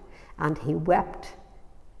out and he wept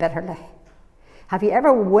bitterly. Have you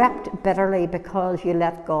ever wept bitterly because you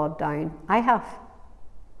let God down? I have.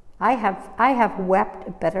 I have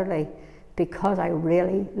wept bitterly because I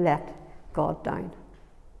really let God down.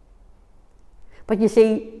 But you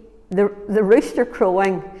see, the rooster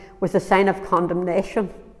crowing was a sign of condemnation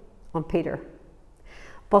on Peter.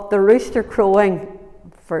 But the rooster crowing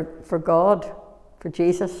for God, for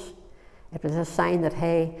Jesus, it was a sign that,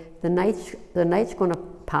 hey, the night's going to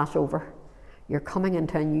pass over. You're coming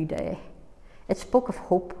into a new day. It spoke of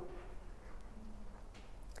hope.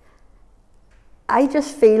 I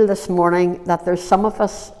just feel this morning that there's some of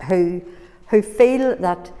us who feel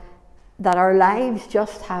that our lives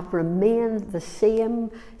just have remained the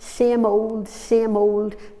same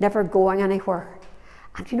old, never going anywhere.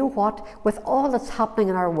 And you know what? With all that's happening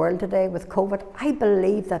in our world today with COVID, I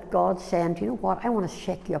believe that God's saying, do you know what? I want to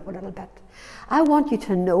shake you up a little bit. I want you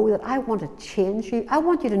to know that I want to change you. I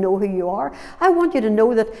want you to know who you are. I want you to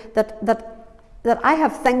know that I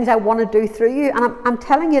have things I want to do through you. And I'm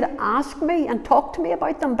telling you to ask me and talk to me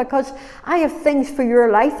about them, because I have things for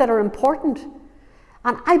your life that are important.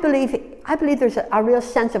 And I believe there's a real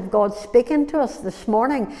sense of God speaking to us this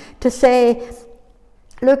morning to say,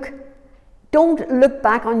 look, don't look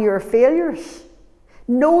back on your failures.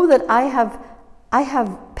 Know that I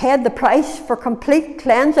have paid the price for complete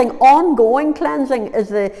cleansing. Ongoing cleansing is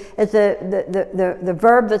the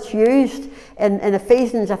verb that's used in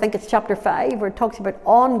Ephesians, I think it's chapter 5, where it talks about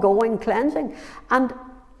ongoing cleansing. And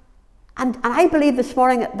I believe this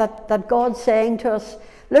morning that God's saying to us,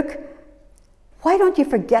 look, why don't you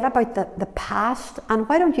forget about the past, and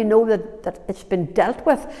why don't you know that it's been dealt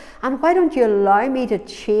with, and why don't you allow me to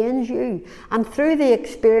change you? And through the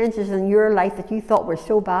experiences in your life that you thought were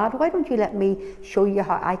so bad, why don't you let me show you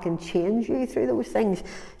how I can change you through those things,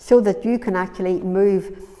 so that you can actually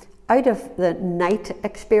move out of the night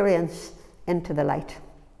experience into the light,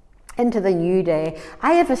 into the new day.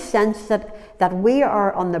 I have a sense that we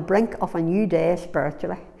are on the brink of a new day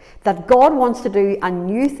spiritually, that God wants to do a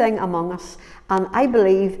new thing among us. And I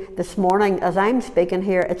believe this morning, as I'm speaking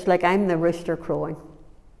here, it's like I'm the rooster crowing.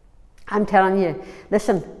 I'm telling you,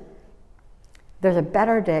 listen, there's a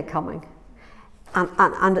better day coming.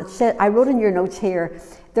 And it said, I wrote in your notes here,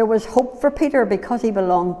 there was hope for Peter because he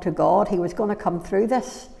belonged to God. He was going to come through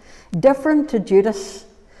this. Different to Judas,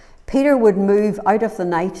 Peter would move out of the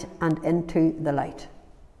night and into the light.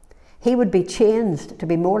 He would be changed to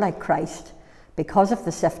be more like Christ because of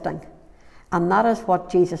the sifting. And that is what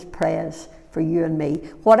Jesus prays for you and me.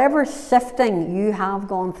 Whatever sifting you have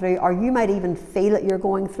gone through, or you might even feel that you're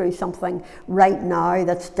going through something right now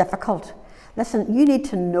that's difficult, listen, you need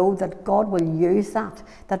to know that God will use that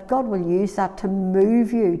God will use that to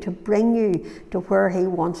move you, to bring you to where he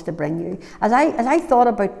wants to bring you. As I thought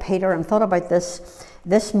about Peter and thought about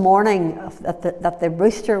this morning, that the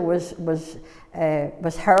rooster was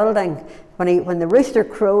heralding, when the rooster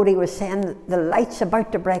crowed, he was saying the light's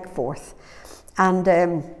about to break forth. And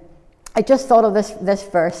I just thought of this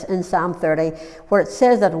verse in Psalm 30, where it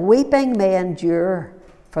says that weeping may endure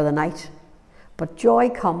for the night, but joy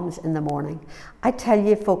comes in the morning. I tell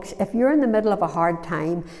you folks, if you're in the middle of a hard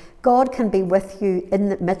time, God can be with you in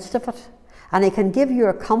the midst of it. And he can give you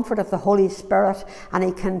a comfort of the Holy Spirit, and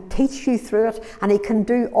he can teach you through it, and he can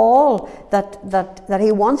do all that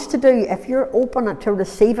he wants to do. If you're open to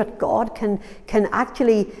receive it, God can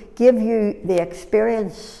actually give you the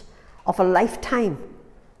experience of a lifetime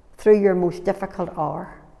through your most difficult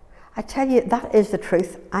hour. I tell you, that is the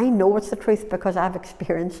truth. I know it's the truth because I've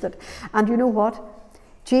experienced it. And you know what?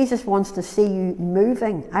 Jesus wants to see you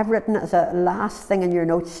moving. I've written as a last thing in your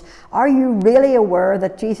notes, are you really aware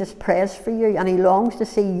that Jesus prays for you and he longs to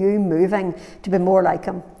see you moving to be more like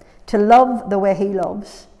him, to love the way he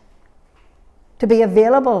loves, to be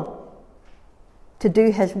available to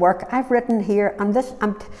do his work? I've written here, and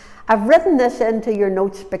I've written this into your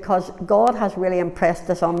notes because God has really impressed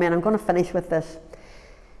this on me, and I'm going to finish with this.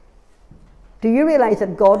 Do you realize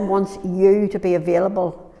that God wants you to be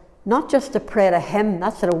available? Not just to pray to him,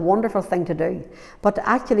 that's a wonderful thing to do, but to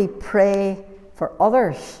actually pray for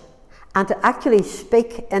others and to actually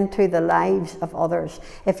speak into the lives of others.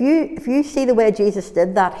 If you see the way Jesus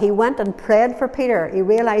did that, he went and prayed for Peter. He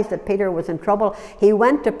realized that Peter was in trouble. He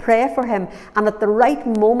went to pray for him, and at the right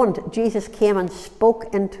moment, Jesus came and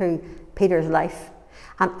spoke into Peter's life.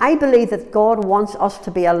 And I believe that God wants us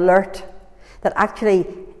to be alert, that actually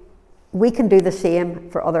we can do the same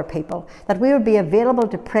for other people, that we would be available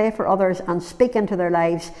to pray for others and speak into their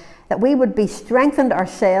lives, that we would be strengthened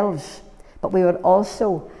ourselves, but we would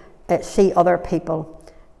also see other people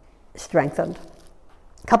strengthened.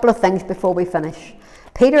 A couple of things before we finish.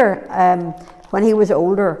 Peter, when he was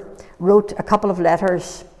older, wrote a couple of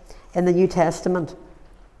letters in the New Testament.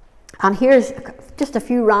 And here's just a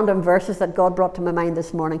few random verses that God brought to my mind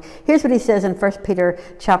this morning. Here's what he says in 1 Peter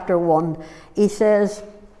chapter 1. He says,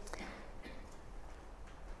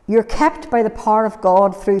 you're kept by the power of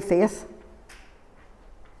God through faith,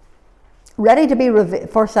 ready to be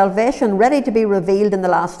for salvation, ready to be revealed in the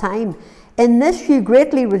last time. In this you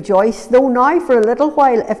greatly rejoice, though now for a little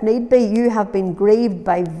while, if need be, you have been grieved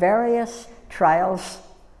by various trials.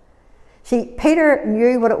 See, Peter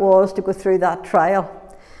knew what it was to go through that trial.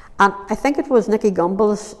 And I think it was Nicky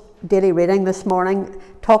Gumbel's daily reading this morning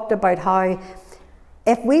talked about how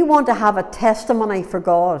if we want to have a testimony for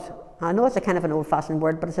God, I know it's a kind of an old-fashioned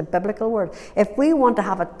word, but it's a biblical word. If we want to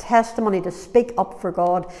have a testimony to speak up for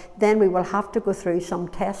God, then we will have to go through some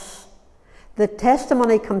tests. The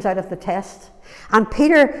testimony comes out of the test. And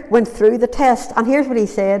Peter went through the test, and here's what he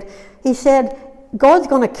said. He said, God's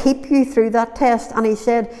going to keep you through that test. And he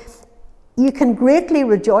said, you can greatly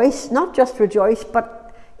rejoice, not just rejoice, but,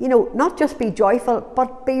 not just be joyful,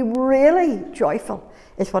 but be really joyful,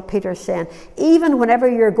 is what Peter's saying. Even whenever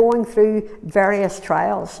you're going through various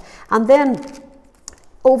trials. And then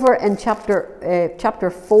over in chapter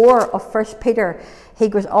 4 of 1 Peter, he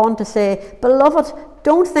goes on to say, Beloved,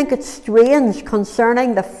 don't think it strange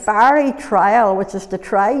concerning the fiery trial which is to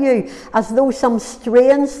try you, as though some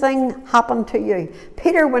strange thing happened to you.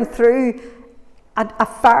 Peter went through a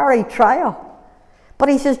fiery trial. But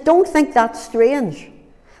he says, don't think that's strange.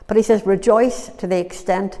 But he says, rejoice to the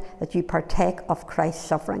extent that you partake of Christ's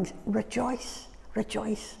sufferings. Rejoice,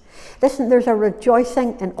 rejoice. Listen, there's a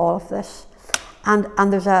rejoicing in all of this.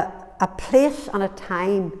 And there's a place and a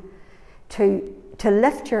time to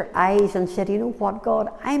lift your eyes and say, you know what, God,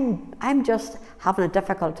 I'm just having a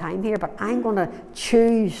difficult time here, but I'm going to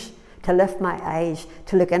choose to lift my eyes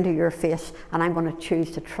to look into your face, and I'm going to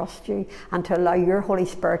choose to trust you and to allow your Holy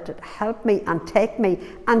Spirit to help me and take me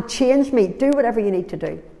and change me. Do whatever you need to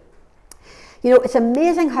do. It's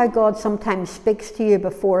amazing how God sometimes speaks to you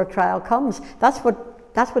before a trial comes. That's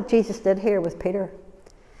what Jesus did here with Peter.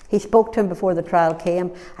 He spoke to him before the trial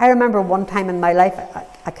came. I remember one time in my life,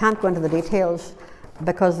 I can't go into the details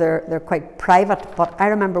because they're quite private, but I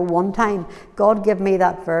remember one time God gave me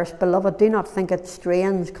that verse, Beloved, do not think it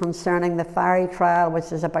strange concerning the fiery trial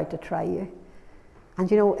which is about to try you.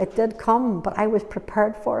 And it did come, but I was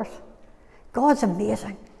prepared for it. God's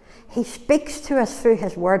amazing. He speaks to us through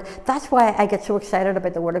his word. That's why I get so excited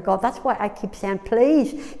about the word of God. That's why I keep saying,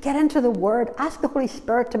 please get into the word. Ask the Holy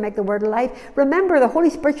Spirit to make the word alive. Remember, the Holy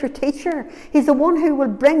Spirit's your teacher. He's the one who will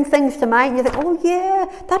bring things to mind. You think, oh yeah,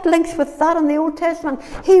 that links with that in the Old Testament.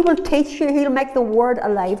 He will teach you. He'll make the word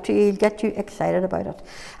alive to you. He'll get you excited about it.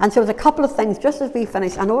 And so there's a couple of things just as we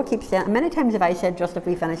finish. I know I keep saying, many times have I said just as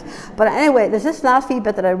we finish. But anyway, there's this last wee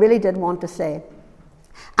bit that I really did want to say.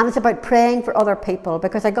 And it's about praying for other people,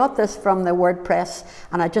 because I got this from the WordPress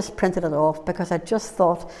and I just printed it off because I just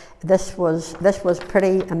thought this was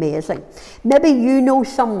pretty amazing. Maybe you know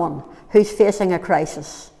someone who's facing a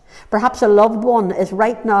crisis. Perhaps a loved one is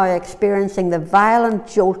right now experiencing the violent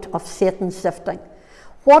jolt of Satan's sifting.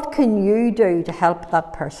 What can you do to help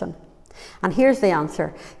that person? And here's the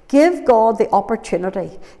answer. Give God the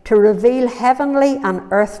opportunity to reveal heavenly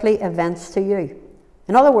and earthly events to you.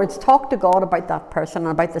 In other words, talk to God about that person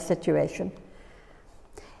and about the situation.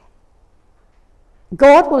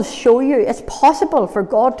 God will show you, it's possible for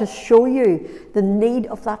God to show you the need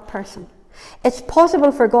of that person. It's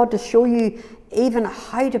possible for God to show you even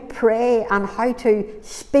how to pray and how to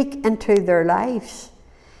speak into their lives.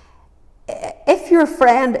 If your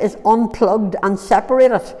friend is unplugged and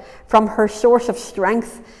separated from her source of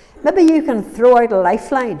strength, maybe you can throw out a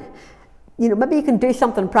lifeline. Maybe you can do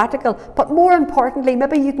something practical, but more importantly,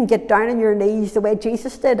 maybe you can get down on your knees the way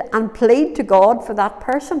Jesus did and plead to God for that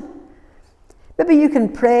person. Maybe you can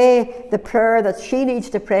pray the prayer that she needs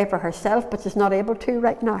to pray for herself, but she's not able to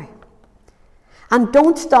right now. And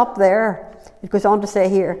don't stop there. It goes on to say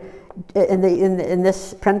here in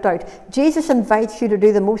this printout, Jesus invites you to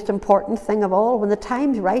do the most important thing of all. When the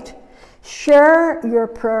time's right, share your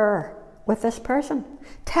prayer with this person.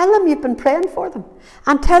 Tell them you've been praying for them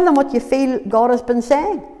and tell them what you feel God has been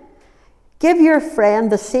saying. Give your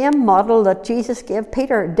friend the same model that Jesus gave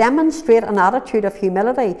Peter. Demonstrate an attitude of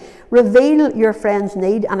humility. Reveal your friend's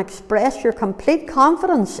need and express your complete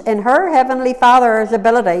confidence in her Heavenly Father's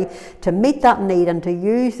ability to meet that need and to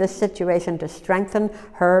use this situation to strengthen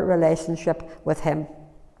her relationship with him.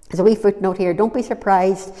 There's a wee footnote here. Don't be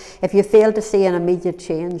surprised if you fail to see an immediate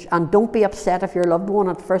change, and don't be upset if your loved one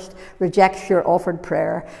at first rejects your offered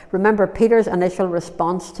prayer. Remember Peter's initial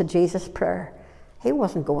response to Jesus' prayer. He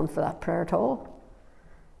wasn't going for that prayer at all.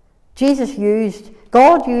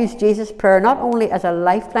 God used Jesus' prayer not only as a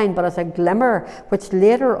lifeline but as a glimmer which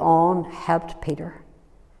later on helped Peter.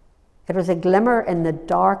 It was a glimmer in the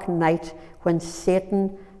dark night when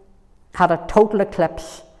Satan had a total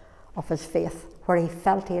eclipse of his faith, where he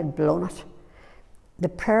felt he had blown it. The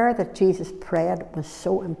prayer that Jesus prayed was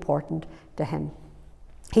so important to him.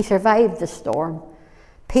 He survived the storm.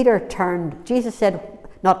 Peter turned. Jesus said,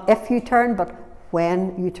 not if you turn, but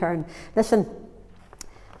when you turn. Listen,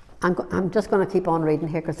 I'm just going to keep on reading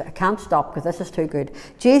here because I can't stop because this is too good.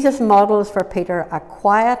 Jesus models for Peter a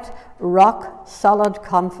quiet, rock-solid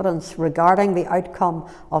confidence regarding the outcome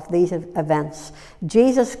of these events.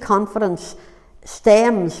 Jesus' confidence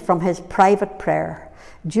stems from his private prayer.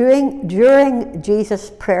 During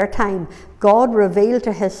Jesus' prayer time, God revealed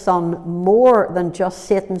to his son more than just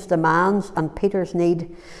Satan's demands and Peter's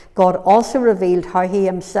need. God also revealed how he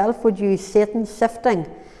himself would use Satan's sifting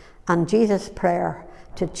and Jesus' prayer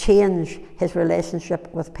to change his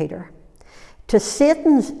relationship with Peter. To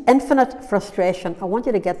Satan's infinite frustration, I want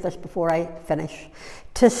you to get this before I finish.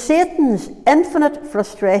 To Satan's infinite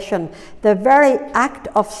frustration, the very act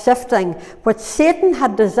of sifting, which Satan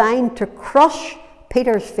had designed to crush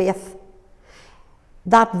Peter's faith,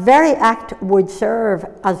 that very act would serve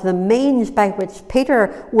as the means by which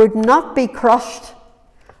Peter would not be crushed,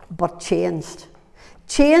 but changed.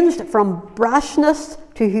 Changed from brashness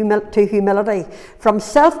to humility, from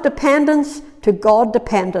self-dependence to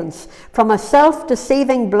God-dependence, from a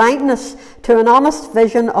self-deceiving blindness to an honest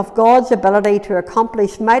vision of God's ability to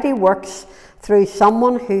accomplish mighty works through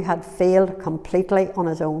someone who had failed completely on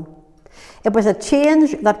his own. It was a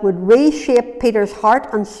change that would reshape Peter's heart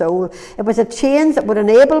and soul. It was a change that would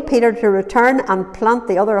enable Peter to return and plant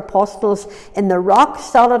the other apostles in the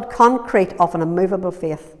rock-solid concrete of an immovable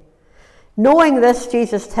faith. Knowing this,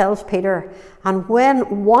 Jesus tells Peter, and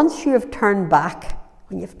once you have turned back,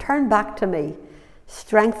 when you've turned back to me,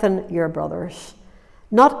 strengthen your brothers.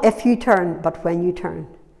 Not if you turn, but when you turn.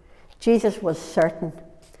 Jesus was certain.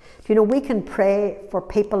 You know, we can pray for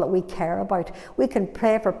people that we care about. We can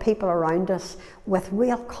pray for people around us with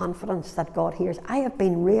real confidence that God hears. I have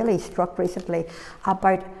been really struck recently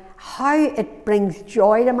about how it brings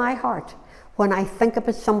joy to my heart when I think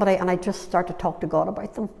about somebody and I just start to talk to God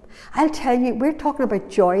about them. I'll tell you, we're talking about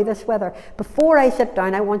joy this weather. Before I sit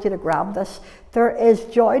down, I want you to grab this. There is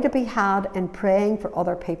joy to be had in praying for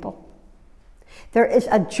other people. There is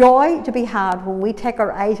a joy to be had when we take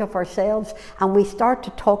our eyes off ourselves and we start to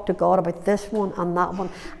talk to God about this one and that one.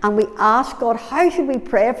 And we ask God, how should we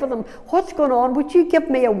pray for them? What's going on? Would you give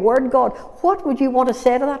me a word, God? What would you want to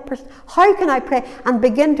say to that person? How can I pray? And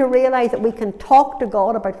begin to realise that we can talk to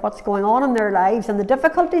God about what's going on in their lives and the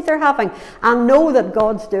difficulties they're having, and know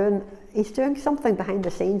that He's doing something behind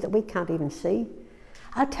the scenes that we can't even see.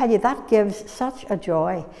 I'll tell you, that gives such a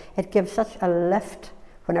joy. It gives such a lift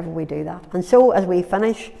whenever we do that. And so as we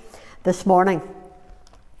finish this morning,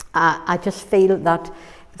 I just feel that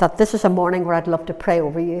this is a morning where I'd love to pray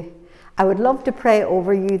over you. I would love to pray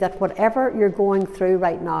over you that whatever you're going through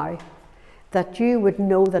right now, that you would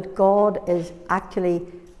know that God is actually,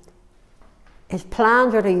 his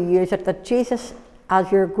plans are to use it, that Jesus,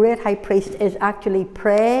 as your great high priest, is actually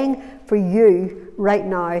praying for you right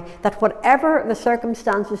now, that whatever the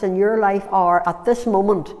circumstances in your life are at this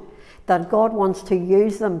moment, that God wants to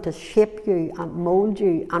use them to shape you and mould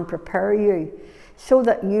you and prepare you so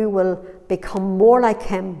that you will become more like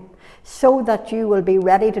him, so that you will be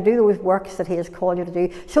ready to do those works that he has called you to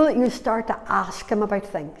do, so that you start to ask him about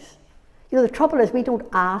things. You know, the trouble is we don't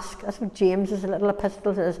ask. That's what James's little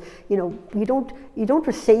epistle says. You know, you don't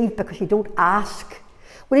receive because you don't ask.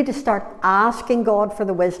 We need to start asking God for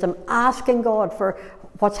the wisdom, asking God for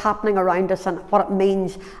what's happening around us and what it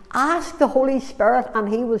means. Ask the Holy Spirit and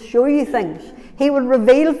he will show you things. He will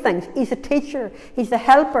reveal things. He's a teacher. He's the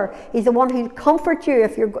helper. He's the one who'll comfort you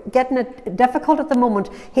if you're getting it difficult at the moment.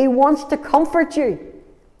 He wants to comfort you.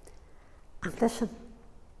 And listen,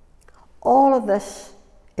 all of this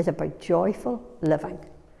is about joyful living.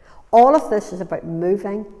 All of this is about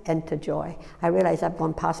moving into joy. I realise I've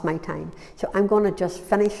gone past my time. So I'm going to just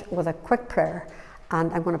finish with a quick prayer,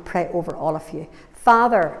 and I'm going to pray over all of you.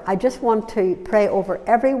 Father, I just want to pray over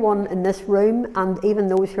everyone in this room and even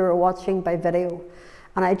those who are watching by video.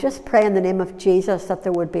 And I just pray in the name of Jesus that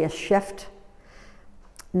there would be a shift.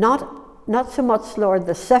 Not so much, Lord,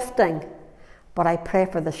 the sifting, but I pray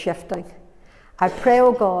for the shifting. I pray,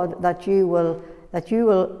 oh God, that you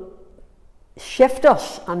will shift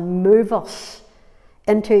us and move us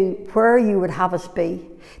into where you would have us be.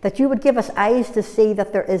 That you would give us eyes to see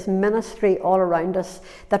that there is ministry all around us.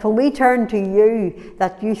 That when we turn to you,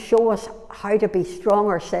 that you show us how to be strong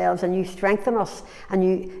ourselves and you strengthen us,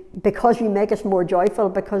 and because you make us more joyful,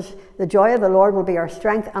 because the joy of the Lord will be our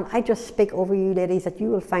strength. And I just speak over you, ladies, that you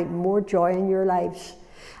will find more joy in your lives.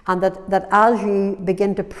 And that as you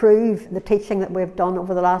begin to prove the teaching that we've done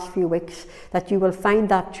over the last few weeks, that you will find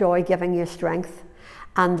that joy giving you strength.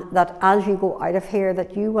 And that as you go out of here,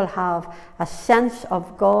 that you will have a sense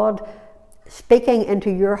of God speaking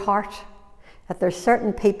into your heart, that there's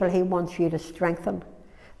certain people he wants you to strengthen.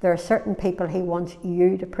 There are certain people he wants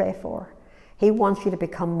you to pray for. He wants you to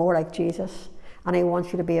become more like Jesus, and He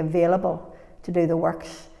wants you to be available to do the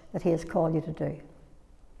works that He has called you to do.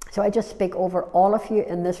 So I just speak over all of you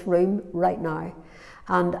in this room right now,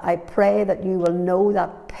 and I pray that you will know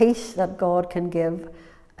that peace that God can give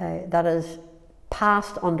that is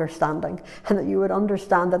past understanding, and that you would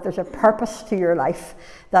understand that there's a purpose to your life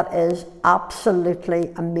that is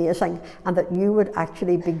absolutely amazing, and that you would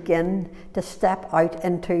actually begin to step out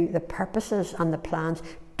into the purposes and the plans.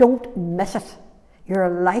 Don't miss it. Your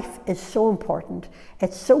life is so important.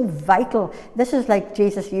 It's so vital. This is like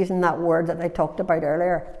Jesus using that word that I talked about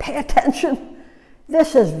earlier. Pay attention.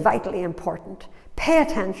 This is vitally important. Pay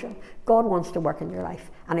attention. God wants to work in your life,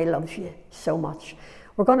 and He loves you so much.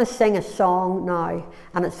 We're going to sing a song now,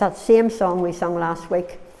 and it's that same song we sung last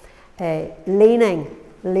week, leaning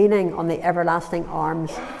on the everlasting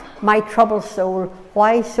arms. My troubled soul,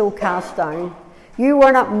 why so cast down? You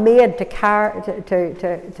were not made to carry, what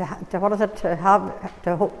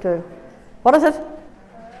is it?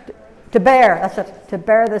 To bear. That's it. To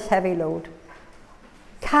bear this heavy load.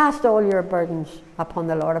 Cast all your burdens upon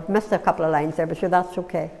the Lord. I've missed a couple of lines there, but sure, that's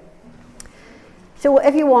okay. So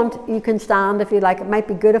if you want, you can stand if you like. It might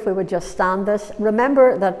be good if we would just stand this.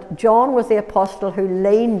 Remember that John was the apostle who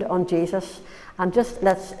leaned on Jesus. And just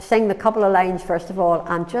let's sing the couple of lines first of all,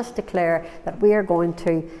 and just declare that we are going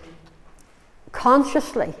to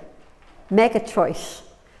consciously make a choice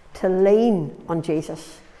to lean on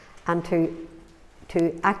Jesus and to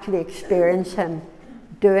actually experience Him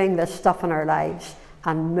doing this stuff in our lives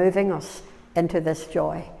and moving us into this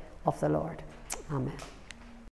joy of the Lord. Amen.